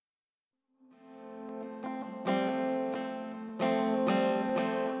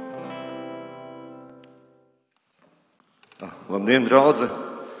Labdien, draudze!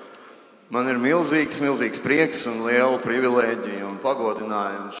 Man ir milzīgs prieks un liela privilēģija un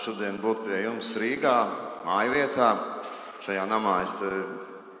pagodinājums šodien būt pie jums Rīgā, mājvietā. Šajā namā es,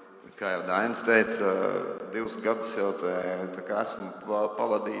 kā jau Dainis teica, 2 gadus jau esmu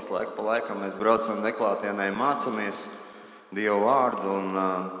pavadījis laiku pa laikam. Mēs braucam neklātienē, mācamies Dievu vārdu un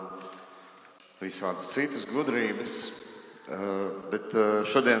visādas citas gudrības. Bet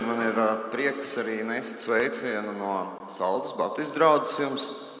šodien man ir prieks arī nest sveicienu no Saldus Baptistu draudzes jums.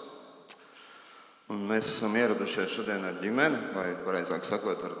 Un mēs esam ieradušies šodien ar ģimeni, vai pareizāk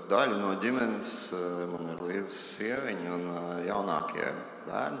sakot, ar daļu no ģimenes. Man ir līdzi sieviņa un jaunākie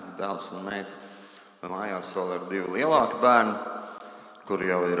bērni, dēls un meita. Mājās vēl ir 2 lielāki bērni, kur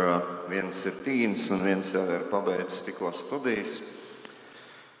jau ir viens ir tīns un viens jau ir pabeidzis tikko studijas.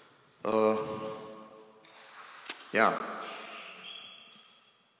 Jā.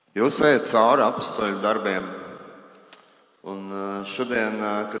 Jūs ejat cauri apostoļu darbiem. Un šodien,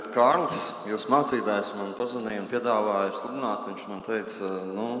 kad Kārlis, jūs mācītājs, man pazvanīja un piedāvāja sludināt, viņš man teica,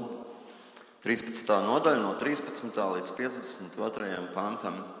 13. nodaļa no 13. līdz 52.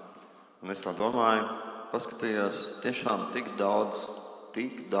 pantam. Un es tā domāju, paskatījos, tiešām tik daudz.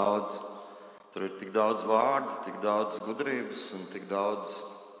 Tur ir tik daudz vārdu, tik daudz gudrības un tik daudz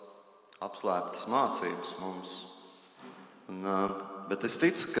apslēptas mācības mums. Bet es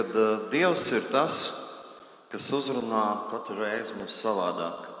ticu, ka Dievs ir tas, kas uzrunā katru reizi mums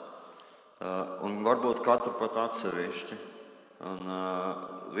savādāk. Un varbūt katru pat atsevišķi. Un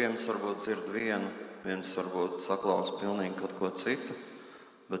viens varbūt dzird vienu, viens varbūt saklausa pilnīgi kaut ko citu.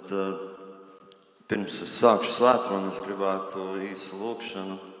 Bet pirms es sākšu svētkroni, es gribētu īsu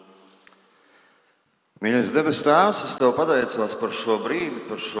lūkšanu. Mīļais debes Tēvs, es Tev pateicos par šo brīdi,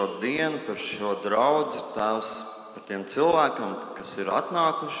 par šo dienu, par šo draudzi, Tēvs, par tiem cilvēkiem, kas ir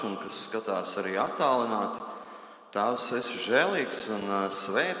atnākuši un kas skatās arī attālināti. Tēvs, esi žēlīgs un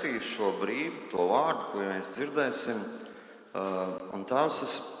svētī šo brīdi, to vārdu, ko mēs dzirdēsim. Un Tēvs,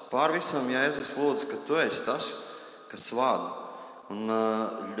 es pār visam Jēzus lūdzu, ka Tu esi tas, kas vada. Un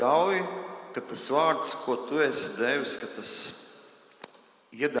ļauj, ka tas vārds, ko Tu esi devis, ka tas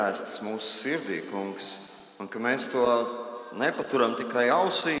iedēstas mūsu sirdī, kungs. Un ka mēs to nepaturam tikai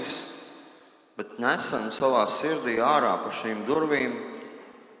ausīs, bet nesam savā sirdī ārā pa šīm durvīm,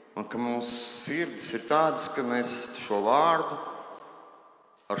 un ka mūsu sirdis ir tādas, ka mēs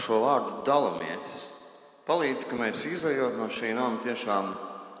ar šo vārdu dalamies. Palīdz, ka mēs izejot no šī nama tiešām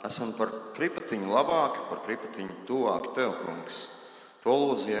esam par kripatiņu labāki, par kripatiņu tuvāki Tev, kungs. To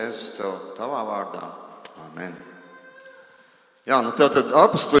lūdzu Jēzus Tev, Tavā vārdā. Amen. Jā, tātad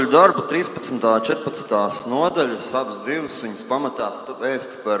apostoļu darbu 13. 14. nodaļas, abas divas, viņas pamatās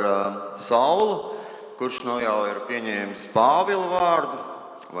vēsti par Saulu, kurš jau ir pieņēmis Pāvila vārdu,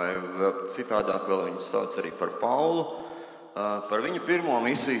 vai citādāk vēl viņu sauc arī par Paulu, par viņa pirmo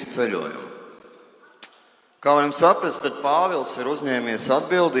misijas ceļojumu. Kā varam saprast, tad Pāvils ir uzņēmies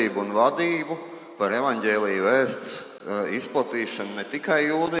atbildību un vadību par evaņģēliju vēsts izplatīšanu ne tikai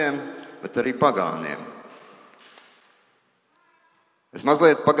jūdiem, bet arī pagāniem. Es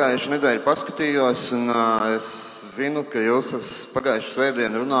mazliet pagājušu nedēļu paskatījos, un es zinu, ka jūs pagājušu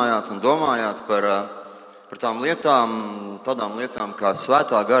svētdienu runājāt un domājāt par tādām lietām kā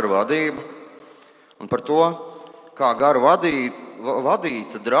svētā gara vadība, un par to, kā garu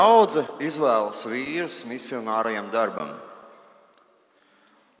vadīta draudze izvēlas vīrus misionārajam darbam.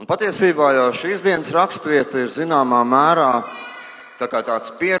 Un patiesībā jau šīs dienas rakstvieta ir zināmā mērā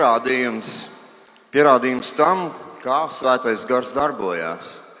tāds pierādījums tam, kā svētais gars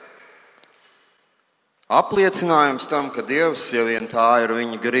darbojās. Apliecinājums tam, ka Dievs, ja vien tā ir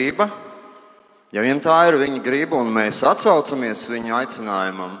viņa griba, un mēs atsaucamies viņa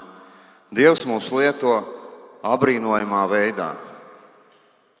aicinājumam, Dievs mūs lieto abrīnojamā veidā.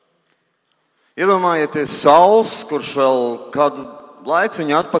 Iedomājieties Sauls, kurš vēl kādu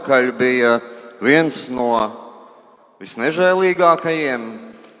laiciņu atpakaļ bija viens no visnežēlīgākajiem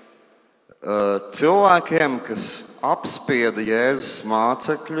cilvēkiem, kas apspieda Jēzus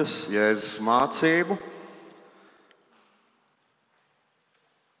mācekļus, Jēzus mācību.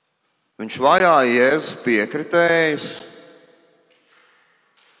 Viņš vajāja Jēzus piekritējus,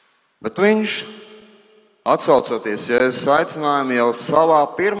 bet viņš, atsaucoties Jēzus aicinājumu, jau savā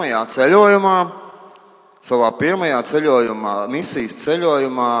pirmajā ceļojumā, misijas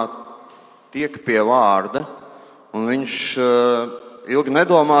ceļojumā tiek pie vārda, un viņš ilgi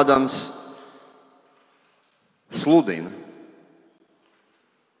nedomādams sludina.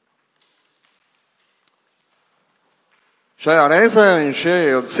 Šajā reizē viņš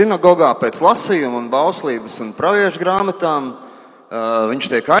ieiet sinagogā pēc lasījuma un bauslības un praviešu grāmatām. Viņš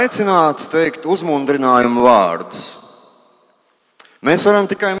tiek aicināts teikt uzmundrinājumu vārdus. Mēs varam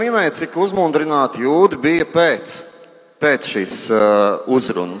tikai minēt, cik uzmundrināti jūdi bija pēc šīs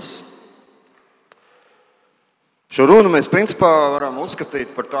uzrunas. Šo runu mēs principā varam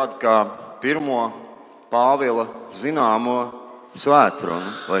uzskatīt par tādu kā pirmo Pāvila zināmo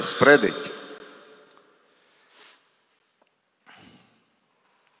svētrunu vai sprediķi.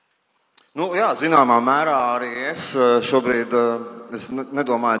 Zināmā mērā arī es šobrīd, es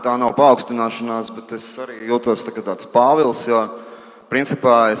nedomāju, tā nav paaugstināšanās, bet es arī jūtos tāds Pāvils, jo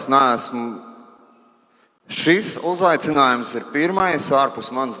principā es neesmu. Šis uzaicinājums ir pirmais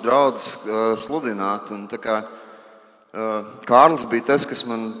ārpus manas draudzes sludināt. Un tā kā Kārlis bija tas, kas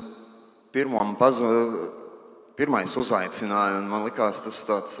man pirmais uzaicināja, un man likās tas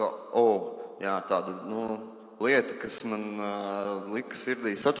tāds, tāda lieta, kas man lika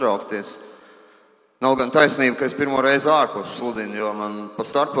sirdī satraukties. Nav gan taisnība, ka es pirmo reizi ārpus sludinu, jo man pa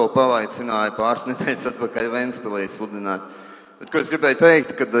starpeli pavaicināja pāris nedēļas atpakaļ Ventspilī sludināt. Bet, ko es gribēju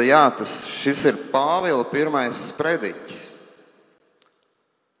teikt, ka šis ir Pāvila pirmais sprediķis.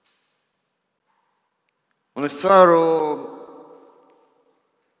 Un es ceru,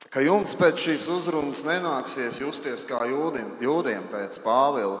 ka jums pēc šīs uzrunas nenāksies justies kā jūdiem pēc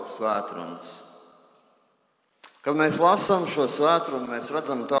Pāvila svētrunas. Kad mēs lasām šo svētrunu, mēs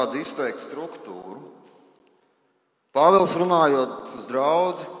redzam tādu izteiktu struktūru. Pāvils runājot uz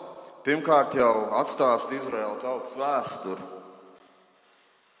draudzi, pirmkārt jau atstāsta Izraēla tautas vēsturi.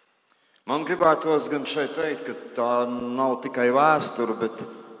 Man gribētos gan šeit teikt, ka tā nav tikai vēsture, bet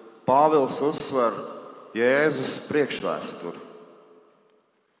Pāvils uzsver Jēzus priekšvēsturi.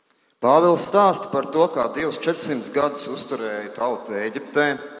 Pāvils stāsta par to, kā Dievs 400 gadus uzturēja tautu Ēģiptē,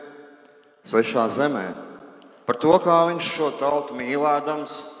 svešā zemē. Par to, kā viņš šo tautu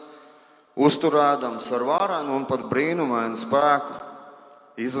mīlēdams, uzturēdams ar varenu un pat brīnumainu spēku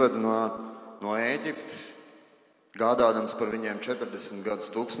izveda no Ēģiptes, gādādams par viņiem 40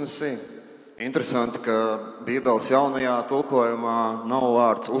 gadus tūkstnesī. Interesanti, ka Bībeles jaunajā tulkojumā nav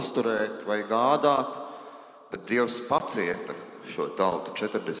vārds uzturēt vai gādāt, bet Dievs pacieta šo tautu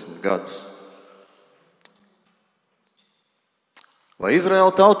 40 gadus. Lai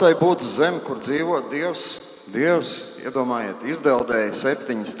Izraēla tautai būtu zeme, kur dzīvot Dievs, iedomājiet, izdeldēja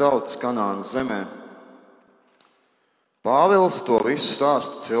 7 tautas Kanānas zemē. Pāvils to visu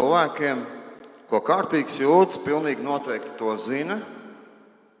stāsta cilvēkiem, ko kārtīgs jūds pilnīgi noteikti to zina,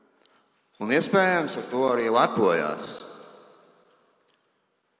 un iespējams ar to arī lepojās.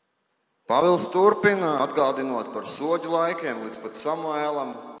 Pāvils turpina, atgādinot par soģu laikiem līdz pat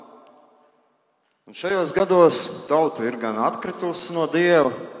Samuēlam. Un šajos gados tauta ir gan atkritusi no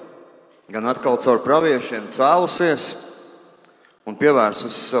Dieva, gan atkal caur praviešiem cēlusies un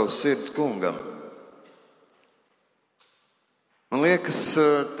pievērsusi savu sirds kungam. Man liekas,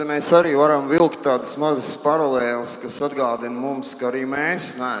 te mēs arī varam vilkt tādas mazas paralēles, kas atgādina mums, ka arī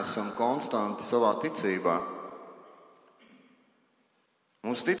mēs neesam konstanti savā ticībā.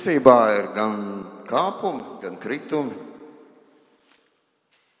 Mūsu ticībā ir gan kāpumi, gan kritumi.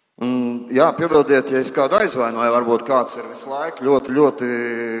 Un, piedodiet, ja es kādu aizvainoju, varbūt kāds ir visu laiku ļoti, ļoti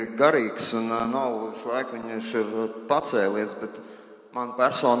garīgs un nav visu laiku viņš ir pacēlies, bet man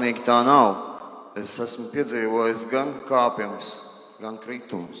personīgi tā nav. Es esmu piedzīvojis gan kāpjumus, gan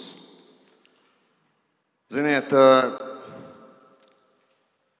kritumus. Ziniet,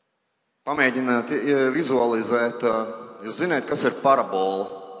 pamēģiniet vizualizēt, jūs ziniet, kas ir parabola.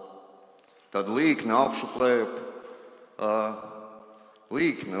 Tāda līkne augšu lejup.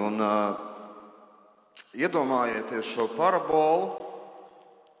 Līkni, un iedomājieties šo parabolu,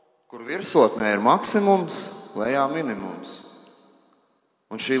 kur virsotnē ir maksimums, lejā minimums.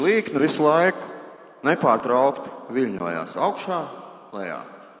 Un šī līkne visu laiku nepārtraukti viļņojās augšā, lejā.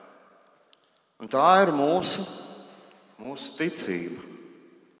 Un tā ir mūsu ticība.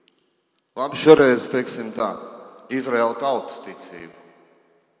 Labi, šoreiz, teiksim tā, Izraēla tautas ticība.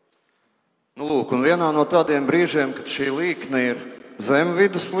 Lūk, un vienā no tādiem brīžiem, kad šī līkne ir zem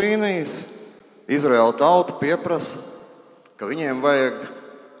viduslīnijas, Izraēla tauta pieprasa, ka viņiem vajag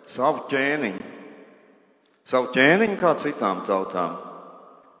savu ķēniņu. Savu ķēniņu kā citām tautām.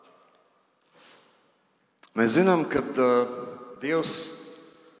 Mēs zinām, ka Dievs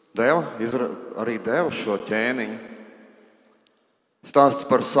arī deva šo ķēniņu. Stāsts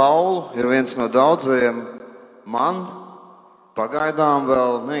par Saulu ir viens no daudzajiem man pagaidām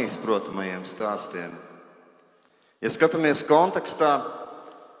vēl neizprotamajiem stāstiem. Ja skatāmies kontekstā,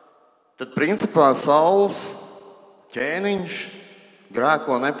 tad principā Sauls ķēniņš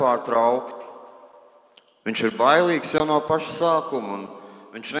grēko nepārtraukti. Viņš ir bailīgs jau no paša sākuma, un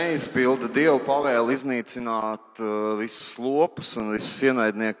viņš neizpilda Dievu pavēli iznīcināt visus lopus un visus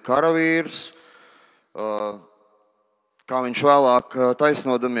ienaidnieku karavīrus. kā viņš vēlāk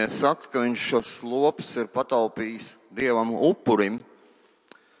taisnodamies saka, ka viņš šos lopus ir pataupījis Dievam upurim.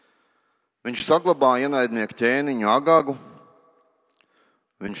 Viņš saglabā ienaidnieku ķēniņu Agagu.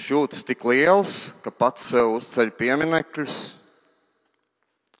 Viņš jūtas tik liels, ka pats sev uzceļ pieminekļus.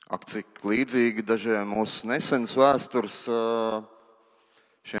 Ak, cik līdzīgi dažiem mūsu nesenas vēstures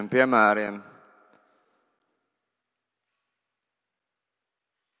šiem piemēriem.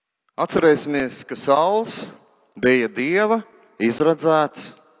 Atcerēsimies, ka Sauls bija Dieva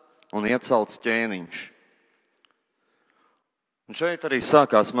izredzēts un iecelts ķēniņš. Un šeit arī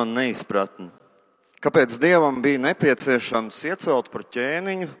sākās man neizpratne. Kāpēc Dievam bija nepieciešams iecelt par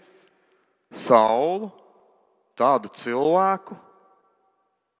ķēniņu Saulu, tādu cilvēku,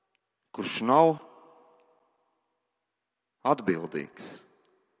 kurš nav atbildīgs?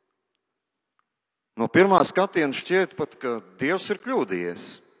 No pirmā skatiena šķiet pat, ka Dievs ir kļūdījies.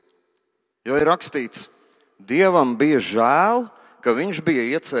 Jo ir rakstīts, Dievam bija žēl, ka viņš bija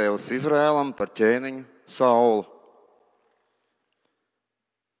iecēlis Izrēlam par ķēniņu Saulu.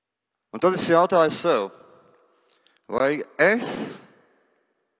 Un tad es jautāju sev, vai es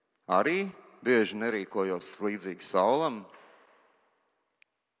arī bieži nerīkojos līdzīgi Saulam?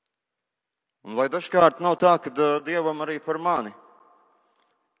 Un vai dažkārt nav tā, ka Dievam arī par mani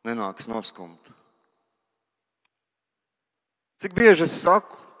nenāks noskumt? Cik bieži es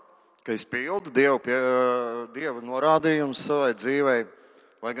saku, ka es pildu Dieva norādījumus savai dzīvei,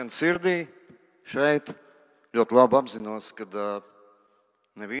 lai gan sirdī šeit ļoti labi apzinos, ka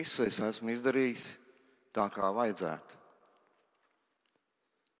ne visu es esmu izdarījis tā, kā vajadzētu.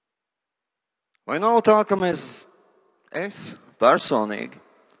 Vai nav tā, ka es personīgi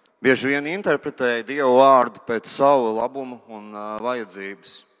bieži vien interpretēju Dievu vārdu pēc savu labumu un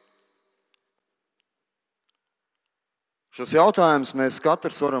vajadzības? Šos jautājumus mēs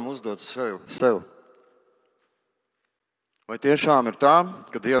katrs varam uzdot sev. Vai tiešām ir tā,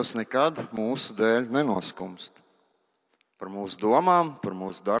 ka Dievs nekad mūsu dēļ nenoskumst? Par mūsu domām, par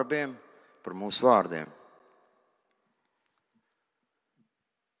mūsu darbiem, par mūsu vārdiem.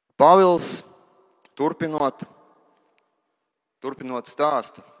 Pāvils, turpinot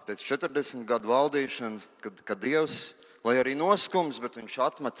stāstu, pēc 40 gadu valdīšanas, kad Dievs, lai arī noskums, bet viņš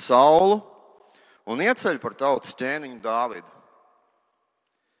atmet Saulu un ieceļ par tautas ķēniņu Dāvidu.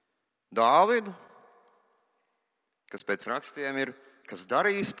 Dāvidu, kas pēc rakstiem ir, kas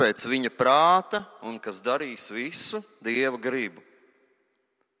darīs pēc viņa prāta un kas darīs visu Dieva gribu.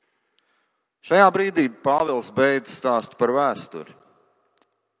 Šajā brīdī Pāvils beidz stāstu par vēsturi.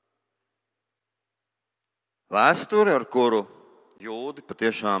 Vēsturi, ar kuru jūdi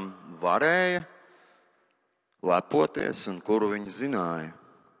patiešām varēja lepoties un kuru viņi zināja.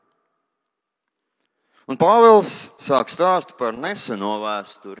 Un Pāvils sāk stāstu par neseno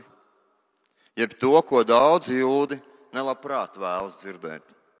vēsturi, jeb to, ko daudzi jūdi nelabprāt vēlas dzirdēt.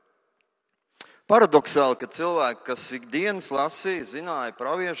 Paradoksāli, ka cilvēki, kas ikdienas lasīja, zināja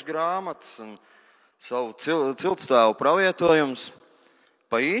praviešu grāmatas un savu ciltstēvu pravietojumus,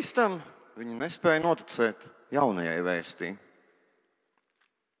 pa īstam viņi nespēja noticēt jaunajai vēstī.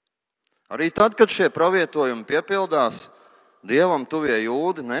 Arī tad, kad šie pravietojumi piepildās, Dievam tuvie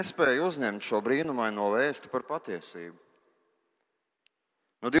jūdi nespēja uzņemt šo brīnumaino vēsti par patiesību.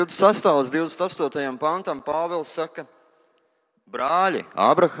 No 26. līdz 28. pantam Pāvils saka: brāļi,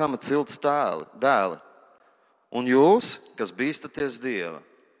 Ābrahama cilts dēli, un jūs, kas bīstaties Dieva,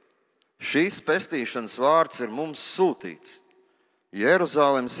 šīs pestīšanas vārds ir mums sūtīts.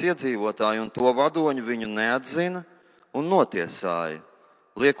 Jeruzalemes iedzīvotāji un to vadoņi viņu neatzina un notiesāja,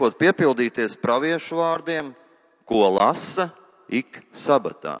 liekot piepildīties praviešu vārdiem, ko lasa ik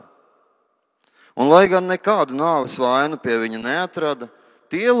sabatā. Un lai gan nekādu nāves vainu pie viņa neatrada,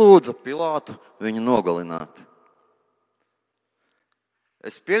 tie lūdza Pilātu viņu nogalināt.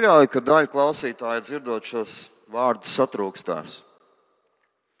 Es pieļauju, ka daļa klausītāji dzirdot šos vārdus satrūkstās.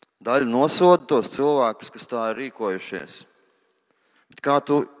 Daļa nosoda tos cilvēkus, kas tā ir rīkojušies. Bet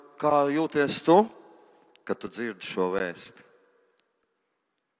kā jūties tu, kad tu dzirdi šo vēsti?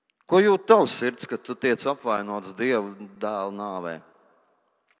 Ko jūt tavs sirds, kad tu tiec apvainots Dieva dēla nāvē?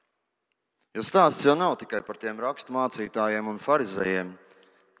 Jo stāsts jau nav tikai par tiem rakstu mācītājiem un farizejiem,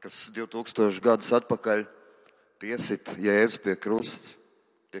 kas 2000 gadus atpakaļ piesit Jēzu pie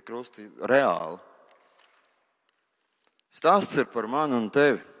krusta reāli. Stāsts ir par mani un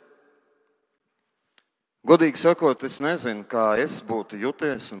tevi. Godīgi sakot, es nezinu, kā es būtu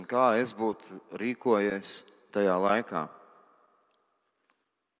juties un kā es būtu rīkojies tajā laikā.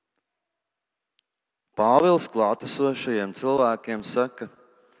 Pāvils klātesošajiem cilvēkiem saka: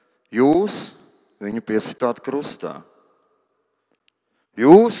 jūs viņu piesitāt krustā.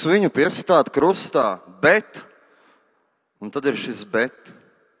 Jūs viņu piesitāt krustā, bet Un tad ir šis bet.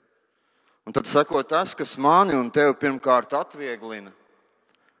 Un tad sako tas, kas mani un tevi pirmkārt atvieglina,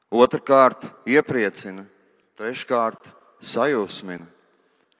 otrkārt iepriecina, treškārt sajūsmina.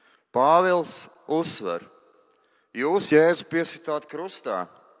 Pāvils uzsver, jūs Jēzu piesitāt krustā,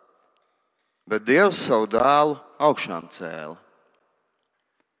 bet Dievs savu dēlu augšām cēla.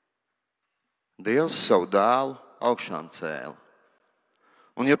 Dievs savu dēlu augšām cēla.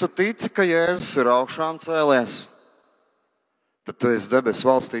 Un ja tu tici, ka Jēzus ir augšām cēlies, tad tu esi debesu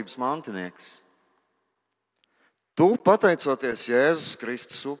valstības mantinieks. Tu, pateicoties Jēzus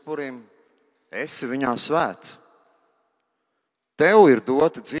Kristus upurim, esi viņā svēts. Tev ir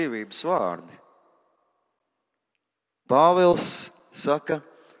doti dzīvības vārdi. Pāvils saka,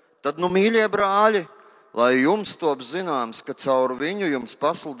 tad mīļie brāļi, lai jums top zināms, ka caur viņu jums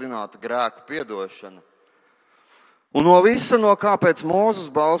pasludināta grēku piedošana. Un no visa, no kā pēc Mūzes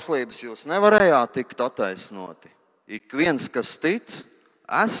bauslības jūs nevarējāt tikt attaisnoti, ik viens, kas tic,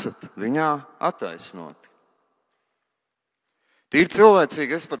 esat viņā attaisnoti. Tīri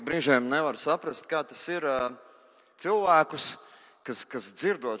cilvēcīgi, es pat brīžiem nevaru saprast, kā tas ir cilvēkus, kas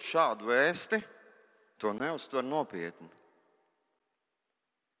dzirdot šādu vēsti, to neuztver nopietni.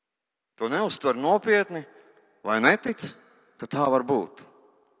 To neuztver nopietni vai netic, ka tā var būt.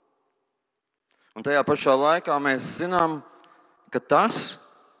 Un tajā pašā laikā mēs zinām, ka tas,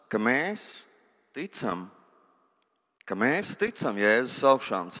 ka mēs ticam Jēzus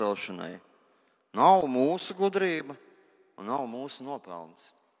augšām celšanai, nav mūsu gudrība un nav mūsu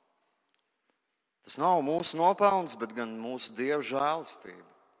nopelns. Tas nav mūsu nopelns, bet gan mūsu Dieva žēlastība.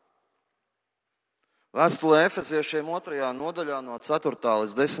 Vēstulē Efeziešiem 2. nodaļā no 4.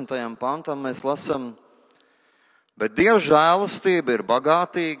 līdz 10. pantam mēs lasām, bet Dieva žēlastība ir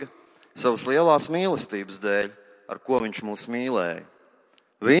bagātīga savas lielās mīlestības dēļ, ar ko viņš mūs mīlēja.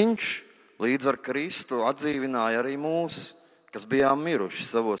 Viņš līdz ar Kristu atdzīvināja arī mūs, kas bijām miruši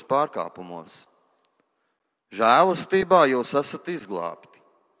savos pārkāpumos. Žēlastībā jūs esat izglābti.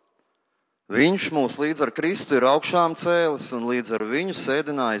 Viņš mūs līdz ar Kristu ir augšām cēlis un līdz ar viņu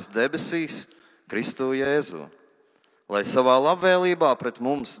sēdinājis debesīs Kristu Jēzu, lai savā labvēlībā pret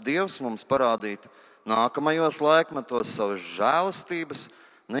mums Dievs mums parādītu nākamajos laikmetos savas žēlastības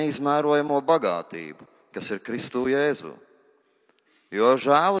neizmērojamo bagātību, kas ir Kristu Jēzu. Jo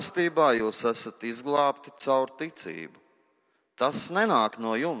žēlastībā jūs esat izglābti caur ticību. Tas nenāk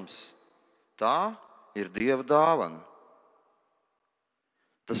no jums. Tā ir Dieva dāvana.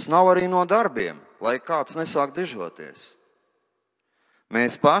 Tas nav arī no darbiem, lai kāds nesāk dižoties.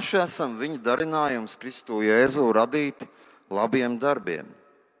 Mēs paši esam viņa darinājums Kristu Jēzu radīti labiem darbiem,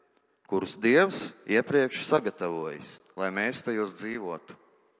 kurus Dievs iepriekš sagatavojis, lai mēs tajos dzīvotu.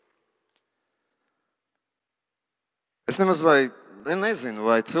 Es nezinu,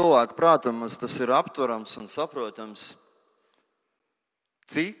 vai cilvēku prātam tas ir aptverams un saprotams,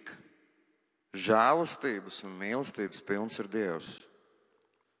 cik žēlastības un mīlestības pilns ir Dievs.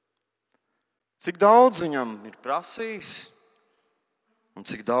 Cik daudz viņam ir prasījis un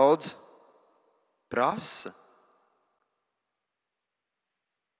cik daudz prasa.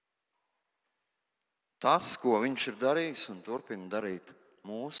 Tas, ko viņš ir darījis un turpina darīt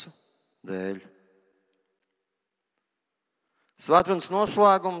mūsu dēļ. Svētdienas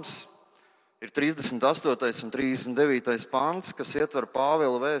noslēgums ir 38. un 39. pants, kas ietver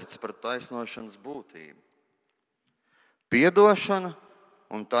Pāvila vēsts par taisnošanas būtību. Piedošana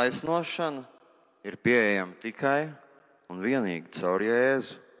un taisnošana ir pieejama tikai un vienīgi caur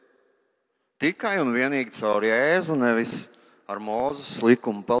Jēzu. Tikai un vienīgi caur Jēzu, nevis ar Mūzes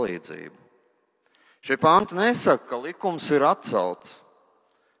likuma palīdzību. Šie panti nesaka, ka likums ir atcelts.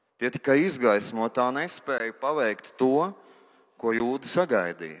 Tie tikai izgaismo tā nespēju paveikt to, ko jūdi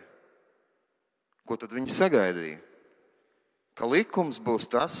sagaidīja. Ko tad viņi sagaidīja? Ka likums būs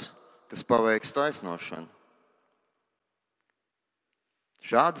tas, kas paveiks taisnošanu.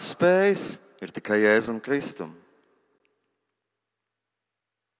 Šādas spējas ir tikai Jēzum Kristum.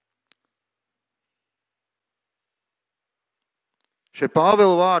 Šie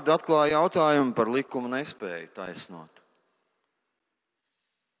Pāvila vārdi atklāja jautājumu par likuma nespēju taisnot.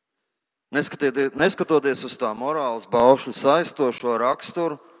 Neskatoties uz tā morāles baušļu saistošo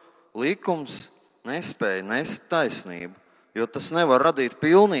raksturu, likums nespēja nest taisnību, jo tas nevar radīt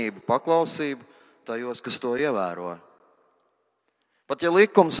pilnību, paklausību tajos, kas to ievēro. Pat ja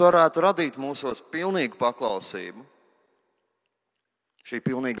likums varētu radīt mūsos pilnīgu paklausību, šī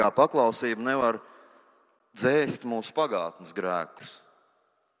pilnīgā paklausība nevar dzēst mūsu pagātnes grēkus.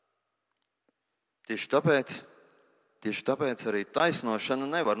 Tieši tāpēc arī taisnošana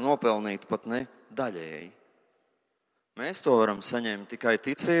nevar nopelnīt pat ne daļēji. Mēs to varam saņemt tikai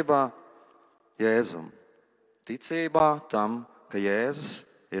ticībā Jēzum. ticībā tam, ka Jēzus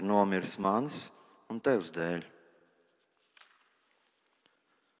ir nomiris manis un tevs dēļ.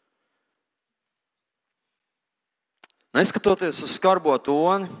 Neskatoties uz skarbo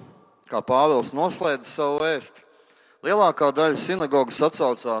toni, kā Pāvils noslēdz savu vēsti, lielākā daļa sinagogas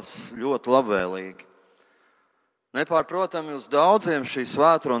atsaucās ļoti labvēlīgi. Nepārprotami uz daudziem šī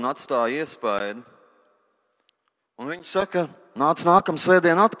svētkruna atstāja iespaidu. Un viņi saka, nāc nākamā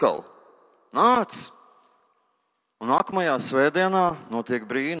svētdiena atkal. Nāc! Un nākamajā svētdienā notiek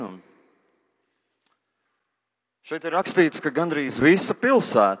brīnumi. Šeit ir rakstīts, ka gandrīz visa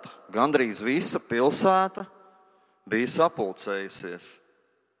pilsēta bija sapulcējusies,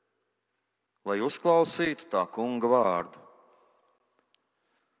 lai uzklausītu tā kunga vārdu.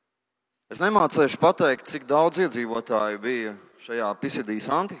 Es nemācēšu pateikt, cik daudz iedzīvotāju bija šajā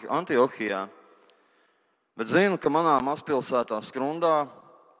Pisidijas Antiohijā, bet zinu, ka manā mazpilsētā Skrundā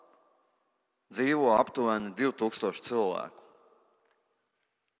dzīvo aptuveni 2000 cilvēku.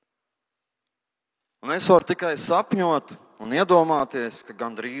 Un es varu tikai sapņot un iedomāties, ka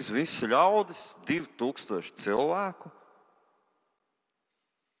gandrīz visi ļaudis, 2000 cilvēku,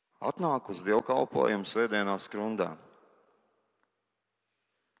 atnāk uz dievkalpojumu svētdienā Skrundā.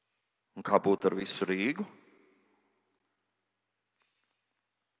 Un kā būtu ar visu Rīgu?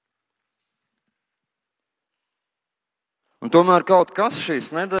 Un tomēr kaut kas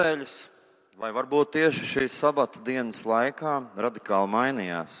šīs nedēļas, vai varbūt tieši šīs sabata dienas laikā, radikāli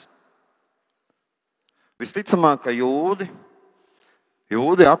mainījās. Visticamāk, ka jūdi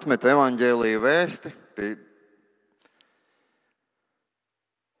atmet evaņģēlija vēsti.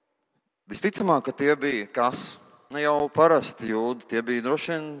 Visticamāk, ka tie bija kas? Ne jau parasti jūdi, tie bija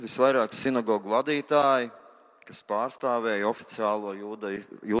droši vien visvairāk sinagogu vadītāji, kas pārstāvēja oficiālo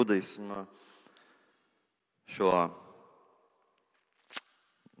jūdaismu šo,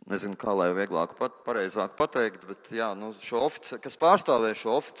 nezinu, kā lai vieglāk pareizāk pateikt, bet jā, kas pārstāvēja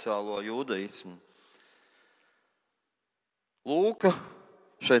šo oficiālo jūdaismu. Lūka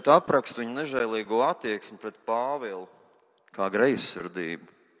šeit apraksta viņa nežēlīgo attieksmi pret Pāvilu kā greizsirdību.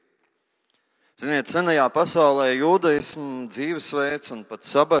 Ziniet, senajā pasaulē jūdaismu dzīvesveids un pat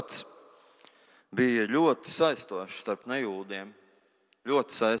sabats bija ļoti saistošs starp nejūdiem.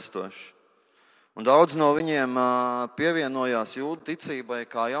 Ļoti saistošs. Un daudz no viņiem pievienojās jūdu ticībai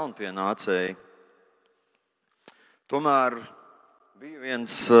kā jaunpienācēji. Tomēr bija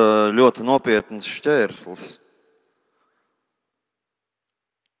viens ļoti nopietns šķērslis.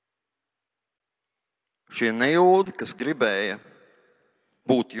 Šie nejūdi, kas gribēja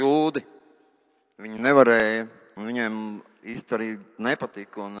būt jūdi, viņi nevarēja, un viņiem īsti arī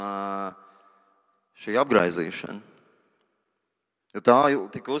nepatika šī apgraizīšana. Jo tā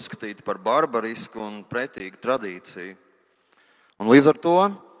tika uzskatīta par barbarisku un pretīgu tradīciju. Un līdz ar to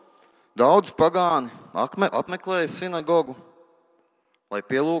daudz pagāni apmeklēja sinagogu, lai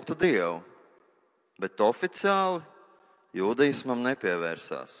pielūgtu Dievu, bet oficiāli jūdaismam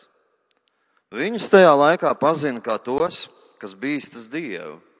nepievērsās. Viņus tajā laikā pazina kā tos, kas bīstas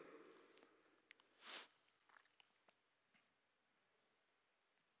Dievu.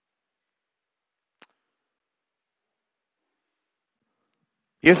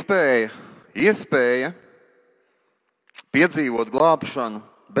 Iespēja piedzīvot glābšanu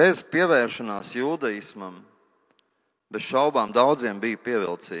bez pievēršanās jūdaismam, bez šaubām daudziem bija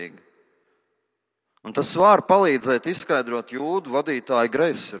pievilcīga. Un tas var palīdzēt izskaidrot jūdu vadītāju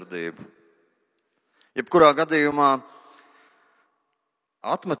greizsirdību. Jebkurā gadījumā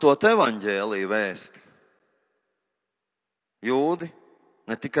atmetot evaņģēlija vēsti, jūdi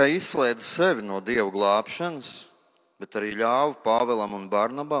ne tikai izslēdza sevi no Dieva glābšanas, bet arī ļāva Pāvilam un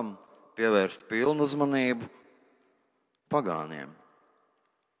Barnabam pievērst pilnu uzmanību pagāniem.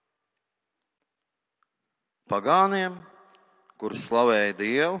 Pagāniem, kuri slavēja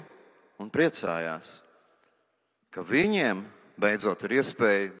Dievu un priecājās, ka viņiem beidzot ir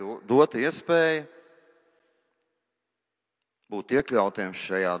dota iespēja būt iekļautiem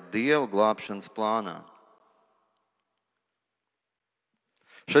šajā Dieva glābšanas plānā.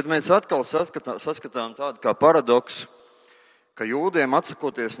 Šeit mēs atkal saskatām tādu kā paradoksu, ka jūdiem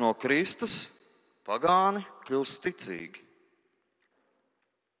atsakoties no Kristus, pagāni kļūst ticīgi.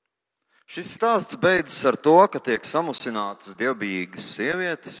 Šis stāsts beidzas ar to, ka tiek samusinātas dievbijīgas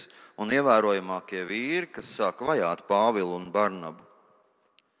sievietes un ievērojamākie vīri, kas sāk vajāt Pāvilu un Barnabu.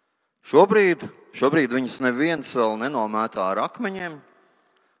 Šobrīd viņus neviens vēl nenomētā ar akmeņiem,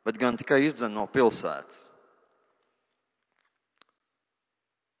 bet gan tikai izdzen no pilsētas.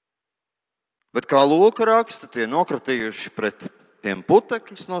 Bet kā Lūka raksta, tie nokratījuši pret tiem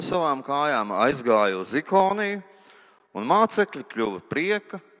putekļus no savām kājām, aizgāja uz Ikoniju, un mācekļi kļuva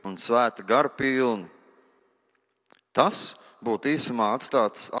prieka un svēta gara pilni. Tas būtu īsumā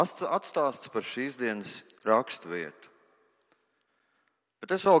atstāsts par šīs dienas raksturvietu.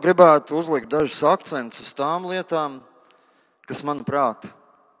 Bet es vēl gribētu uzlikt dažus akcentus uz tām lietām, kas, manuprāt,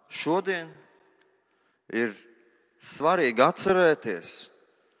 šodien ir svarīgi atcerēties.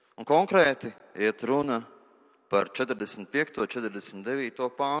 Un konkrēti iet runa par 45. un 49.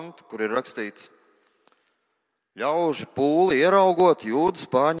 pantu, kur ir rakstīts: ļauži pūli ieraugot, jūdus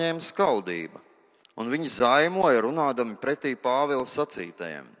pārņēma skaldība, un viņi zaimoja, runādami pretī Pāvila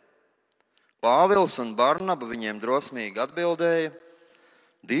sacītajiem. Pāvils un Barnaba viņiem drosmīgi atbildēja: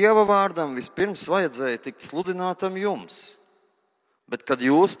 Dieva vārdam vispirms vajadzēja tikt sludinātam jums, bet kad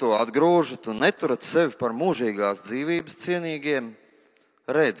jūs to atgrūžat un neturat sevi par mūžīgās dzīvības cienīgiem,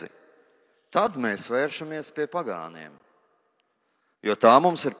 redzi, tad mēs vēršamies pie pagāniem. Jo tā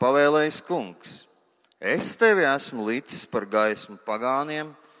mums ir pavēlējis kungs. Es tevi esmu licis par gaismu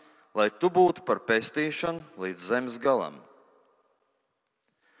pagāniem, lai tu būtu par pestīšanu līdz zemes galam.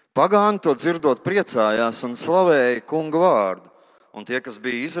 Pagāni to dzirdot priecājās un slavēja kunga vārdu, un tie, kas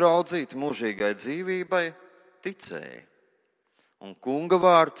bija izraudzīti mūžīgai dzīvībai, ticēja. Un kunga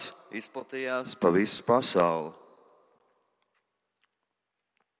vārds izplatījās pa visu pasauli.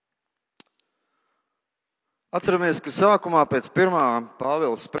 Atceramies, ka sākumā pēc pirmā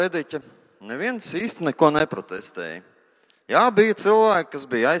Pāvila sprediķa neviens īsti neko neprotestēja. Jā, bija cilvēki, kas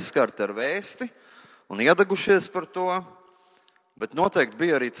bija aizskarti ar vēsti un iedegušies par to, bet noteikti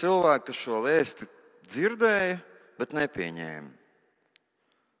bija arī cilvēki, kas šo vēsti dzirdēja, bet nepieņēma.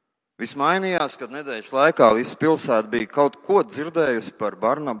 Viss mainījās, kad nedēļas laikā visa pilsēta bija kaut ko dzirdējusi par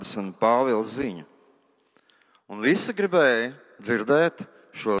Barnabas un Pāvila ziņu. Un visi gribēja dzirdēt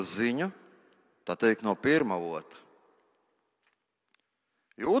šo ziņu, tā teikt, no pirmā avota.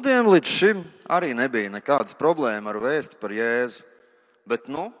 Jūdiem līdz šim arī nebija nekādas problēma ar vēsti par Jēzu, bet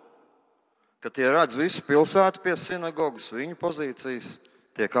kad tie redz visu pilsētu pie sinagogas, viņu pozīcijas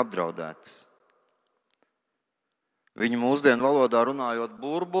tiek apdraudētas. Viņu mūsdienu valodā runājot,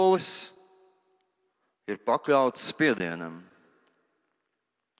 burbulis ir pakļauts spiedienam.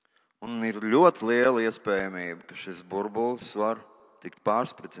 Un ir ļoti liela iespējamība, ka šis burbulis var tikt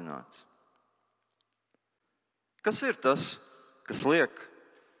pārspridzināts. Kas ir tas, kas liek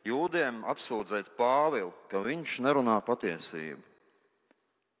jūdiem apsūdzēt Pāvilu, ka viņš nerunā patiesību?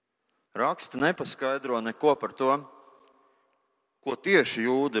 Raksti nepaskaidro neko par to, ko tieši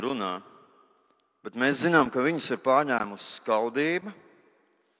jūdi runā. Bet mēs zinām, ka viņus ir pārņēmusi skaldība.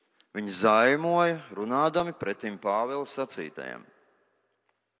 Viņi zaimoja, runādami pretim Pāvila sacītajiem.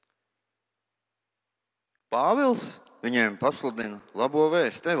 Pāvils viņiem pasludina labo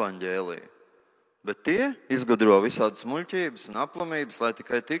vēstu evaņģēliju, bet tie izgudro visādas muļķības un aplamības, lai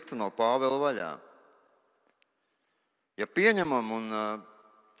tikai tiktu no Pāvila vaļā. Ja pieņemam, un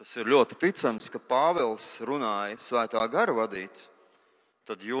tas ir ļoti ticams, ka Pāvils runāja svētā gara vadīts,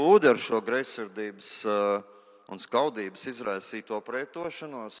 tad jūdi ar šo greizsirdības un skaudības izraisīto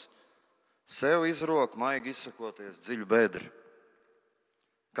pretošanos sev izrok, maigi izsakoties, dziļu bedri.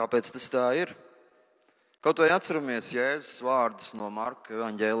 Kāpēc tas tā ir? Kaut vai atceramies Jēzus vārdus no Marka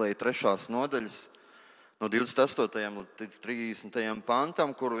evaņģēlija 3. nodaļas, no 28. līdz 30.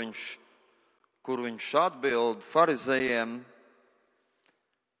 pantam, kur viņš atbild farizejiem,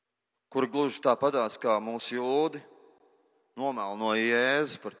 kuri gluži tāpatās kā mūsu jūdi, nomēlnoja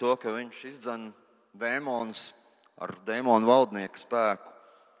Jēzu par to, ka viņš izdzen dēmonus ar dēmonu valdnieku spēku.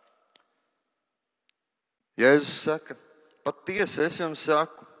 Jēzus saka: patiesi es jums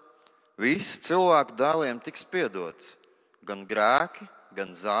saku, visi cilvēku dēliem tiks piedots, gan grēki,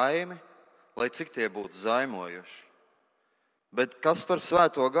 gan zaimi, lai cik tie būtu zaimojuši. Bet kas par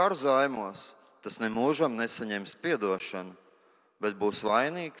svēto garu zaimos, tas nemūžam nesaņems piedošanu, bet būs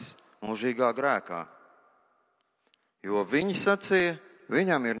vainīgs mūžīgā grēkā. Jo viņi sacīja,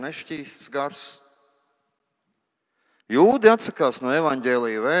 viņam ir nešķīsts gars. Jūdi atsakās no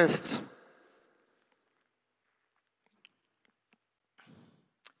evaņģēlija vēsts,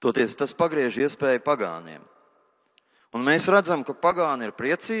 toties tas pagriež iespēju pagāniem. Un mēs redzam, ka pagāni ir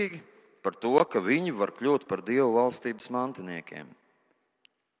priecīgi par to, ka viņi var kļūt par Dievu valstības mantiniekiem.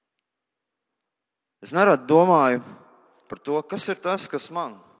 Es nerad domāju par to, kas ir tas, kas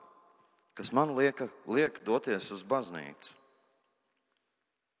man liek doties uz baznīcu.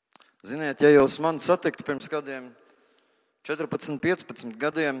 Ziniet, ja jūs mani satiktu pirms kādiem 14, 15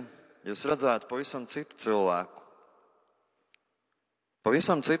 gadiem, jūs redzētu pavisam citu cilvēku.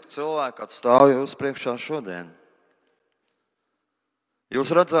 Pavisam citu cilvēku atstāv jūs priekšā šodien. Jūs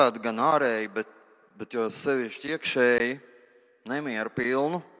redzētu gan ārēji, bet jau sevišķi iekšēji nemieru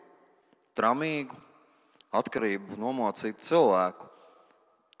pilnu, tramīgu, atkarību nomocītu cilvēku,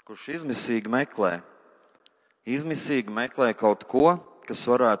 kurš izmisīgi meklē, izmisīgi meklē kaut ko, kas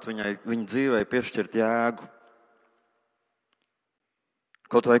varētu viņa dzīvei piešķirt jēgu.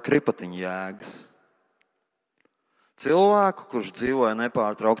 Kaut vai kripatiņa jēgas. Cilvēku, kurš dzīvoja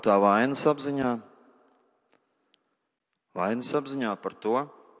nepārtrauktā vainas apziņā par to,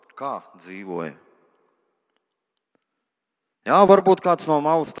 kā dzīvoja. Jā, varbūt kāds no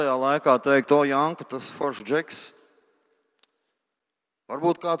malas tajā laikā teikt, o Janka, tas foršs džeks.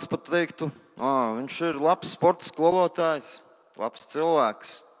 Varbūt kāds pat teiktu, viņš ir labs sporta skolotājs, labs cilvēks.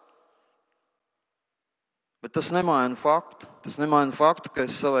 Bet tas nemaina faktu. Tas nemaina faktu, ka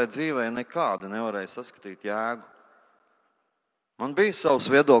es savai dzīvē nekādi nevarēju saskatīt jēgu. Man bija savs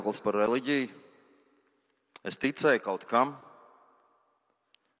viedoklis par reliģiju. Es ticēju kaut kam.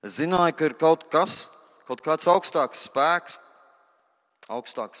 Es zināju, ka ir kaut kāds augstāks spēks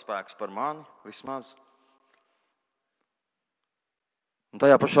par mani vismaz. Un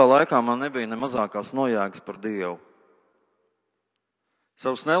tajā pašā laikā man nebija ne mazākās nojēgas par Dievu.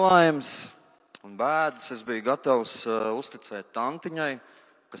 Savus nelaimes un bēdas es biju gatavs uzticēt tantiņai,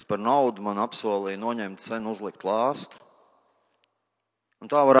 kas par naudu man apsolīja noņemt cenu, uzlikt lāstu. Un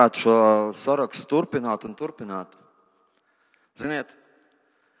tā varētu šo sarakstu turpināt un turpināt. Ziniet,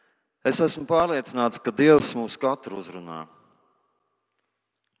 es esmu pārliecināts, ka Dievs mūs katru uzrunā.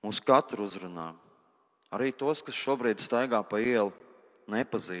 Mūs katru uzrunā. Arī tos, kas šobrīd staigā pa ielu,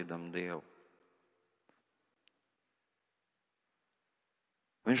 nepazīdam Dievu.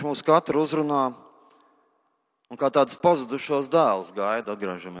 Viņš mūs katru uzrunā un kā tādus pazudušos dēlus gaida,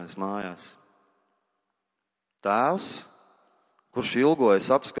 atgriežamies mājās. Tēvs, kurš ilgojas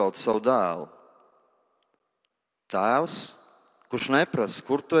apskaut savu dēlu. Tēvs, kurš neprasa,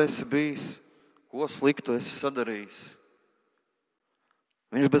 kur tu esi bijis, ko sliktu esi sadarījis.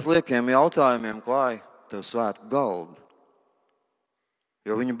 Viņš bez liekiem jautājumiem klāj tev svētku galdu,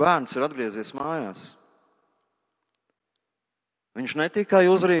 jo viņa bērns ir atgriezies mājās. Viņš ne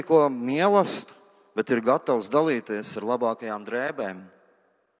tikai uzrīko mīlestību, bet ir gatavs dalīties ar labākajām drēbēm,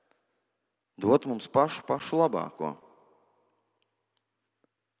 dot mums pašu labāko.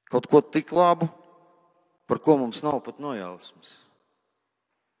 Kaut ko tik labu, par ko mums nav pat nojausmas.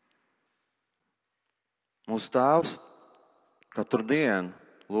 Mūsu tēvs katru dienu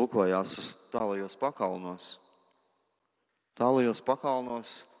lūkojās uz tālajos pakalnos,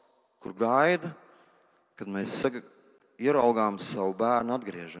 kur gaida, kad mēs ieraugām savu bērnu,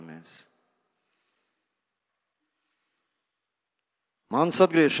 atgriežamies. Mans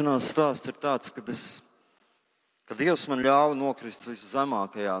atgriešanās stāsts ir tāds, ka Dievs man ļāva nokrist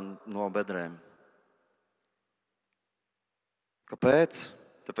viszemākajā no bedrēm. Kāpēc?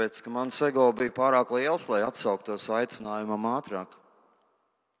 Tāpēc, ka mans ego bija pārāk liels, lai atsauktos aicinājumam ātrāk.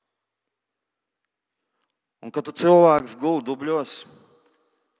 Un kad tu cilvēks gulda dubļos,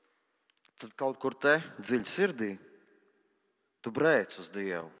 tad kaut kur te dziļi sirdī tu brēc uz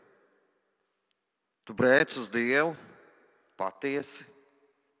Dievu. Tu brēc uz Dievu patiesi,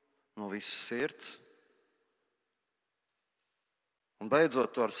 no visas sirds. Un beidzot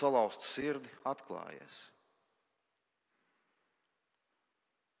tu ar salauztu sirdi atklājies.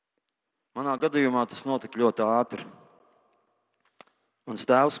 Manā gadījumā tas notika ļoti ātri. Mans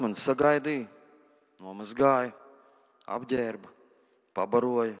tēvs mani sagaidīja, nomazgāja, apģērba,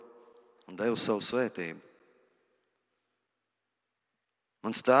 pabaroja un deva savu svētību.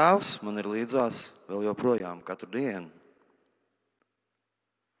 Mans tēvs man ir līdzās vēl joprojām katru dienu.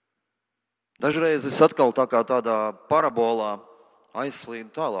 Dažreiz es atkal tā kā tādā parabolā aizslīdu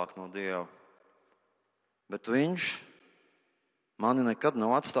tālāk no Dieva. Bet viņš mani nekad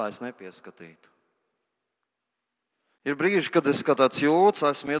nav atstājis nepieskatītu. Ir brīži, kad es kā tāds jūts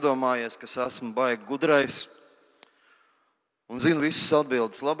esmu iedomājies, ka es esmu baigi gudrais un zinu visas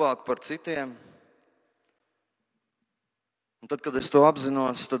atbildes labāk par citiem. Un tad, kad es to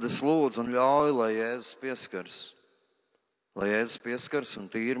apzinos, tad es lūdzu un ļauju, lai Jēzus pieskars. Lai Jēzus pieskars un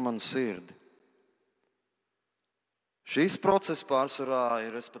tīri manu sirdi. Šīs process pārsvarā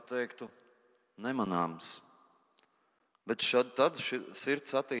ir, es pat teiktu, nemanāms. Bet tad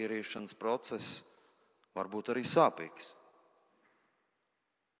sirds attīrīšanas process var būt arī sāpīgs.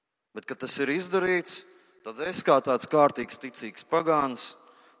 Bet, kad tas ir izdarīts, tad es kā tāds kārtīgs ticīgs pagāns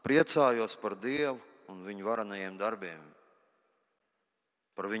priecājos par Dievu un viņu varenajiem darbiem.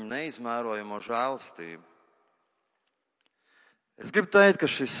 Par viņu neizmērojamo žēlastību. Es gribu teikt, ka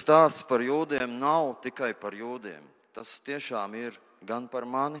šis stāsts par jūdiem nav tikai par jūdiem. Tas tiešām ir gan par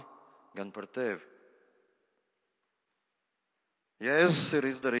mani, gan par tevi. Jēzus ir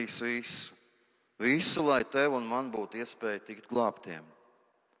izdarījis visu, lai tev un man būtu iespēja tikt glābtiem.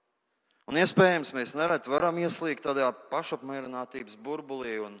 Un iespējams, mēs nereti varam ieslīgt tādā pašapmierinātības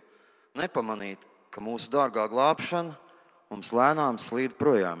burbulī un nepamanīt, ka mūsu dārgā glābšana mums lēnām slīd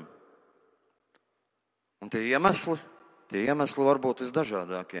projām. Un tie iemesli var būt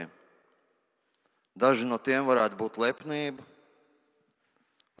visdažādākie. Daži no tiem varētu būt lepnība,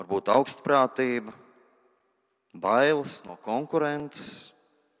 varbūt augstprātība, bailes no konkurences.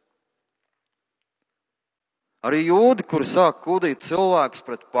 Arī jūdi, kuri sāk kūdīt cilvēkus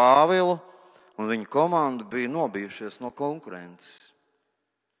pret Pāvilu, un viņa komanda bija nobijušies no konkurences.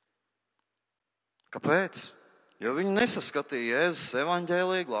 Kāpēc? Jo viņi nesaskatīja Jēzus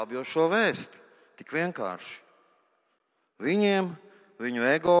evaņģēlī glābjošo vēsti. Tik vienkārši. Viņu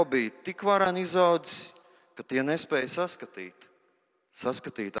ego bija tik vareni izaudzis, ka tie nespēja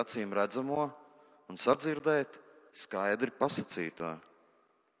saskatīt acīm redzamo un sadzirdēt skaidri pasacīto.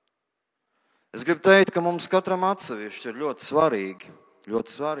 Es gribu teikt, ka mums katram atsevišķi ir ļoti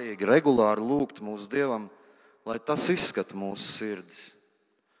svarīgi regulāri lūgt mūsu Dievam, lai tas izskata mūsu sirdis,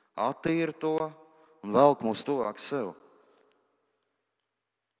 attīra to un velk mūs tuvāk sev.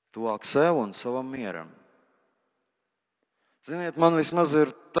 Tuvāk sev un savam mieram. Ziniet, man vismaz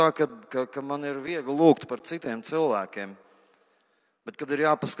ir tā, ka man ir viegli lūgt par citiem cilvēkiem, bet, kad ir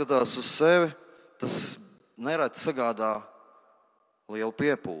jāpaskatās uz sevi, tas nereti sagādā lielu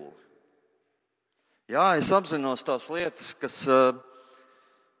piepūli. Jā, es apzinos tās lietas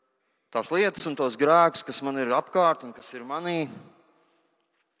un tos grēkus, kas man ir apkārt un kas ir manī,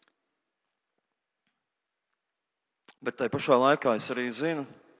 bet tai pašā laikā es arī zinu,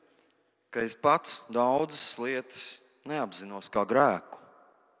 ka es pats daudzas lietas neapzinos kā grēku.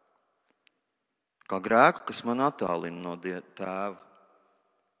 Kā grēku, kas man attālina no Tēva.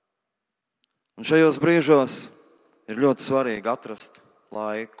 Un šajos brīžos ir ļoti svarīgi atrast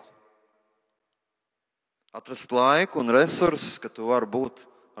laiku. Atrast laiku un resursus, ka tu vari būt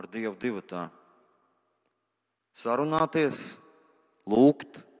ar Dievu divatā. Sarunāties,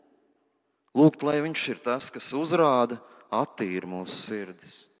 lūgt, lai Viņš ir tas, kas uzrāda, attīra mūsu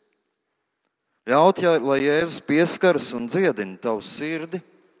sirdis. Ļaut, lai Jēzus pieskaras un dziedina tavu sirdi,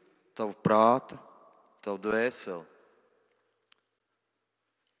 tavu prātu, tavu dvēseli.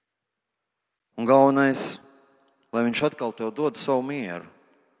 Un galvenais, lai Viņš atkal tev dod savu mieru.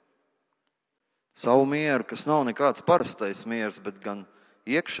 Savu mieru, kas nav nekāds parastais miers, bet gan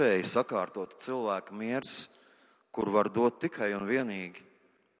iekšēji sakārtot cilvēka miers, kur var dot tikai un vienīgi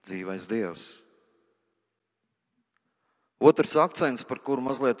dzīvais Dievs. Otrs akcents, par kuru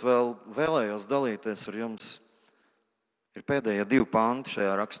mazliet vēlējos dalīties ar jums, ir pēdējie 2 panti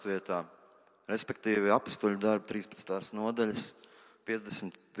šajā rakstvietā, respektīvi Apostoļu darbu 13. nodaļas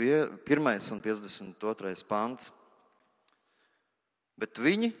 51. un 52. pants. Bet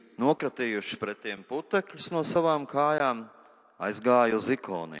viņi, nokratījuši pret tiem putekļus no savām kājām, aizgāja uz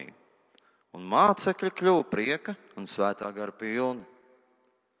Ikoniju. Un mācekļi kļuva prieka un svētā gara pilni.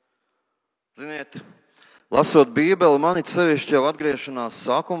 Ziniet, lasot Bībeli, man it sevišķi jau atgriešanās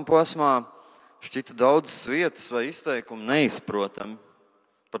sākuma posmā šķita daudzas vietas vai izteikumi neizprotami,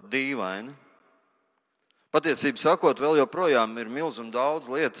 pat dīvaini. Patiesību sakot, vēl joprojām ir milzum daudz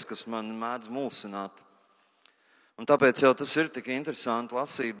lietas, kas man mēdz mulsināt. Un tāpēc jau tas ir tik interesanti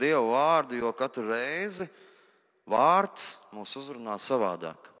lasīt Dievu vārdu, jo katru reizi vārds mūs uzrunā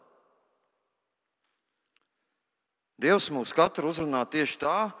savādāk. Dievs mūs katru uzrunā tieši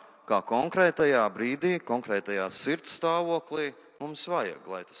tā, kā konkrētajā brīdī, konkrētajā sirds stāvoklī mums vajag,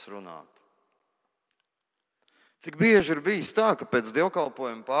 lai tas runātu. Cik bieži ir bijis tā, ka pēc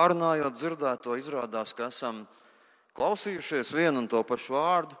dievkalpojuma pārunājot dzirdēto izrādās, ka esam klausījušies vienu un to pašu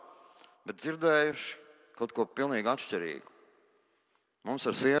vārdu, bet dzirdējuši kaut ko pilnīgi atšķirīgu. Mums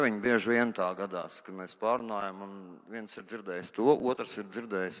ar sieviņu bieži vien tā gadās, kad mēs pārunājam, un viens ir dzirdējis to, otrs ir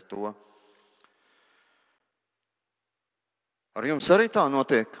dzirdējis to. Ar jums arī tā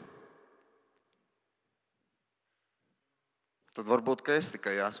notiek? Tad varbūt, ka es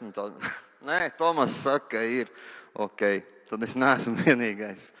tikai esmu tā. Nē, Tomas saka, ka ir. Ok, tad es neesmu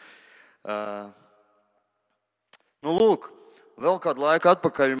vienīgais. Lūk, vēl kādu laiku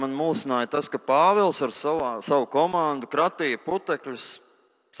atpakaļ man mulsināja tas, ka Pāvils ar savu komandu kratīja putekļus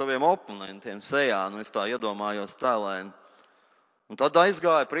saviem oponentiem sejā. Es tā iedomājos tēlēni. Un tad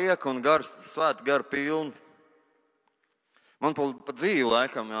aizgāja prieka un svēta gara pilni. Man pa dzīvi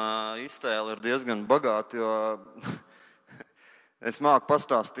laikam iztēle ir diezgan bagāta, jo es māku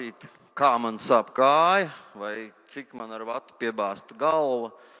pastāstīt, kā man sāp kāja vai cik man ar vatu piebāzta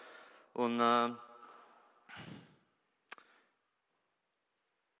galva. Un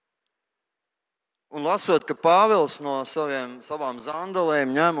lasot, ka Pāvils no savām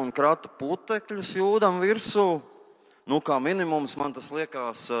zandalēm ņem un krata putekļus jūdam virsū, kā minimums man tas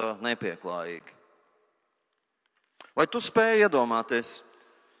liekas nepieklājīgi. Vai tu spēji iedomāties,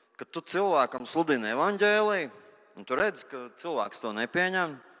 kad tu cilvēkam sludini evaņģēliju, un tu redzi, ka cilvēks to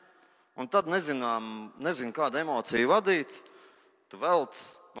nepieņem, un tad nezinu kādu emociju vadīts, tu velc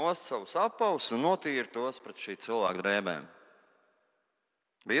nost savus apavus un notīri tos pret šī cilvēka drēbēm.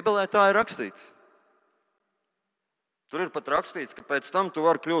 Bībelē tā ir rakstīts. Tur ir pat rakstīts, ka pēc tam tu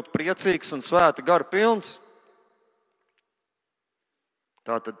vari kļūt priecīgs un svēta gara pilns.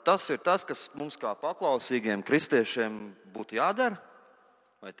 Tātad tas ir tas, kas mums kā paklausīgiem kristiešiem būtu jādara?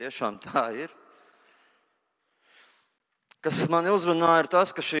 Vai tiešām tā ir? Kas mani uzrunāja, ir tas,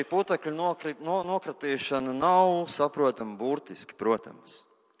 ka šī putekļa nokratīšana nav saprotama burtiski, protams.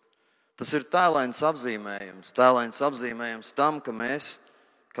 Tas ir tēlains apzīmējums tam, ka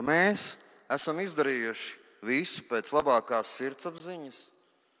mēs esam izdarījuši visu pēc labākās sirdsapziņas,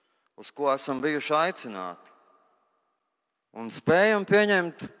 uz ko esam bijuši aicināti. Un spējam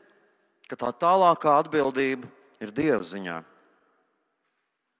pieņemt, ka tā tālākā atbildība ir Dieva ziņā.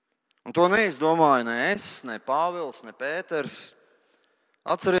 Un to neizdomāju ne es, ne Pāvils, ne Pēters.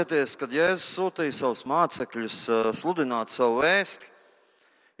 Atcerieties, kad Jēzus sūtīja savus mācekļus sludināt savu vēsti,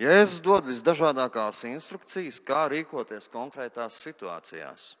 Jēzus dod visdažādākās instrukcijas, kā rīkoties konkrētās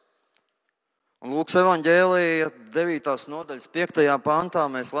situācijās. Un Lūkas evaņģēlija 9. nodaļas 5. pantā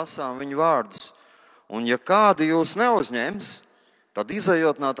mēs lasām viņu vārdus. Un ja kādi jūs neuzņems, tad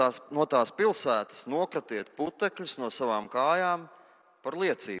izejot no tās pilsētas, nokratiet putekļus no savām kājām par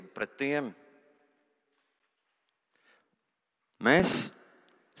liecību pret tiem. Mēs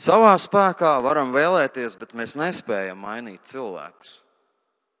savā spēkā varam vēlēties, bet mēs nespējam mainīt cilvēkus.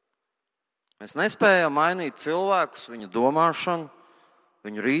 Mēs nespējam mainīt cilvēkus, viņu domāšanu,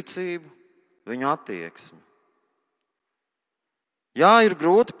 viņu rīcību, viņu attieksmi. Jā, ir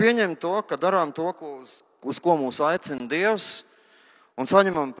grūti pieņemt to, ka darām to, uz ko mūs aicina Dievs, un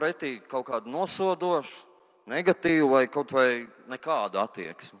saņemam pretī kaut kādu nosodošu, negatīvu vai kaut vai nekādu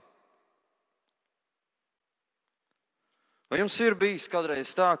attieksmi. Vai jums ir bijis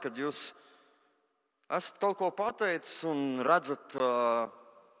kādreiz tā, kad jūs esat kaut ko pateicis un redzat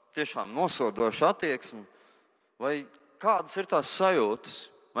tiešām nosodošu attieksmi, vai kādas ir tās sajūtas?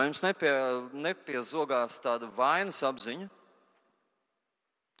 Vai jums nepiezogās tāda vainas apziņa?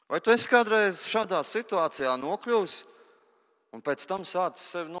 Vai tu esi kādreiz šādā situācijā nokļuvis un pēc tam sācis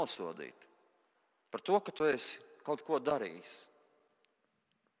sevi nosodīt par to, ka tu esi kaut ko darījis?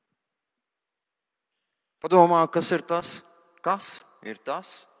 Padomā, kas ir tas,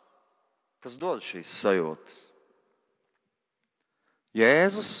 kas dod šīs sajūtas?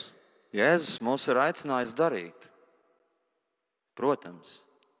 Jēzus mūs ir aicinājis darīt. Protams.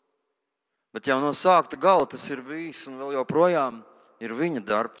 Bet jau no sākta gala tas ir bijis un vēl joprojām ir viņa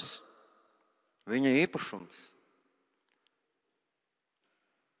darbs, viņa īpašums.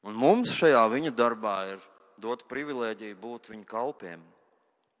 Un mums šajā viņa darbā ir dota privilēģija būt viņa kalpiem.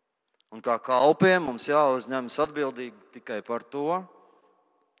 Un kā kalpiem mums jāuzņemas atbildīgi tikai par to,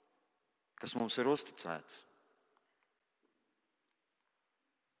 kas mums ir uzticēts.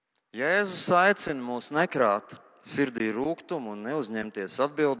 Jēzus aicina mūs nekrāt sirdī rūgtumu un neuzņemties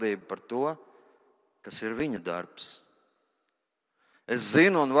atbildību par to, kas ir viņa darbs. Es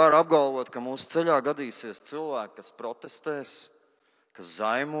zinu un varu apgalvot, ka mūsu ceļā gadīsies cilvēki, kas protestēs, kas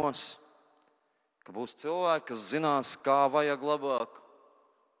zaimos, ka būs cilvēki, kas zinās, kā vajag labāk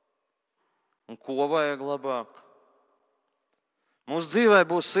un ko vajag labāk. Mūsu dzīvē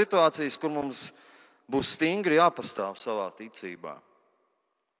būs situācijas, kur mums būs stingri jāpastāv savā ticībā.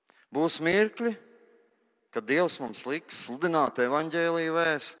 Būs mirkļi, kad Dievs mums liks sludināt evaņģēliju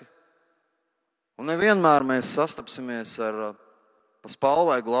vēsti. Un nevienmēr mēs sastapsimies ar pa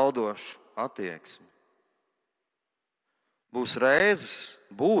spalvai glaudošu attieksmi. Būs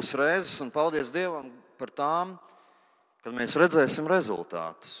reizes, un paldies Dievam par tām, kad mēs redzēsim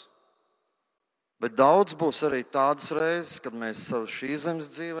rezultātus. Bet daudz būs arī tādas reizes, kad mēs šīs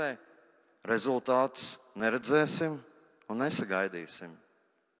zemes dzīvē rezultātus neredzēsim un nesagaidīsim.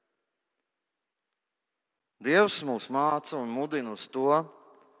 Dievs mūs māca un mudina uz to,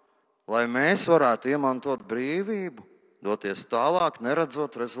 lai mēs varētu iemantot brīvību, doties tālāk,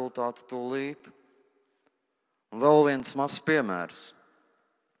 neredzot rezultātu tūlīt. Un vēl viens mazs piemērs.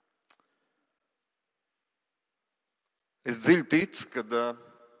 Es dziļi ticu,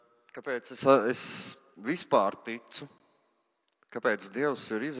 kāpēc es vispār ticu, kāpēc Dievs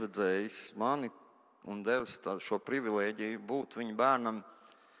ir izredzējis mani un devis šo privilēģiju būt viņa bērnam,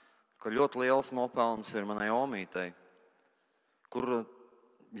 ka ļoti liels nopelns ir manai omītei, kur,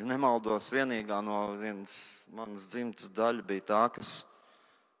 ja nemaldos, vienīgā no vienas manas dzimtas daļa bija tā, kas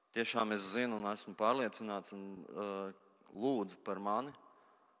tiešām es zinu un esmu pārliecināts un lūdzu par mani,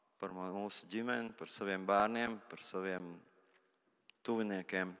 par mūsu ģimeni, par saviem bērniem, par saviem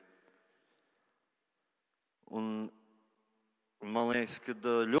tuviniekiem. Man liekas, ka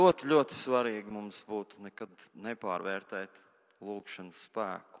ļoti, ļoti svarīgi mums būtu nekad nepārvērtēt lūgšanas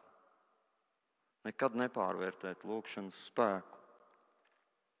spēku. Nekad nepārvērtēt lūgšanas spēku.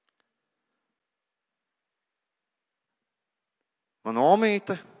 Mana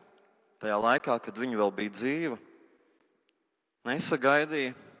omīte, tajā laikā, kad viņa vēl bija dzīva,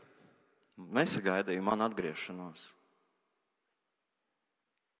 nesagaidīja man atgriešanos.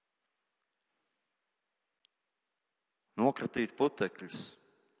 Nokratīt putekļus.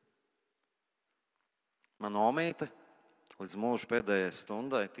 Mana omīte līdz mūža pēdējai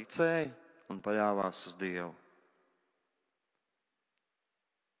stundai ticēja un paļāvās uz Dievu.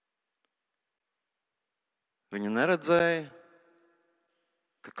 Viņa neredzēja,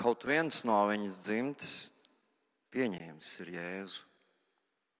 ka kaut viens no viņas dzimtes pieņēmis ir Jēzu.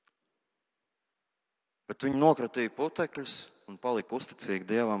 Bet viņa nokratīja putekļus un palika uzticīga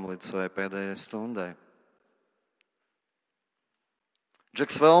Dievam līdz savai pēdējai stundai.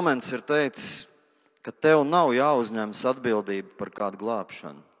 Džeks Velmens ir teicis, ka tev nav jāuzņemas atbildība par kādu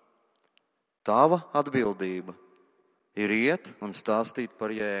glābšanu. Tava atbildība ir iet un stāstīt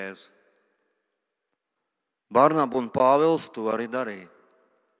par Jēzu. Barnaba un Pāvils to arī darīja.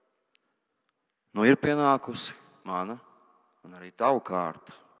 Nu ir pienākusi mana un arī tavu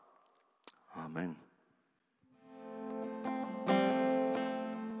kārta. Āmen.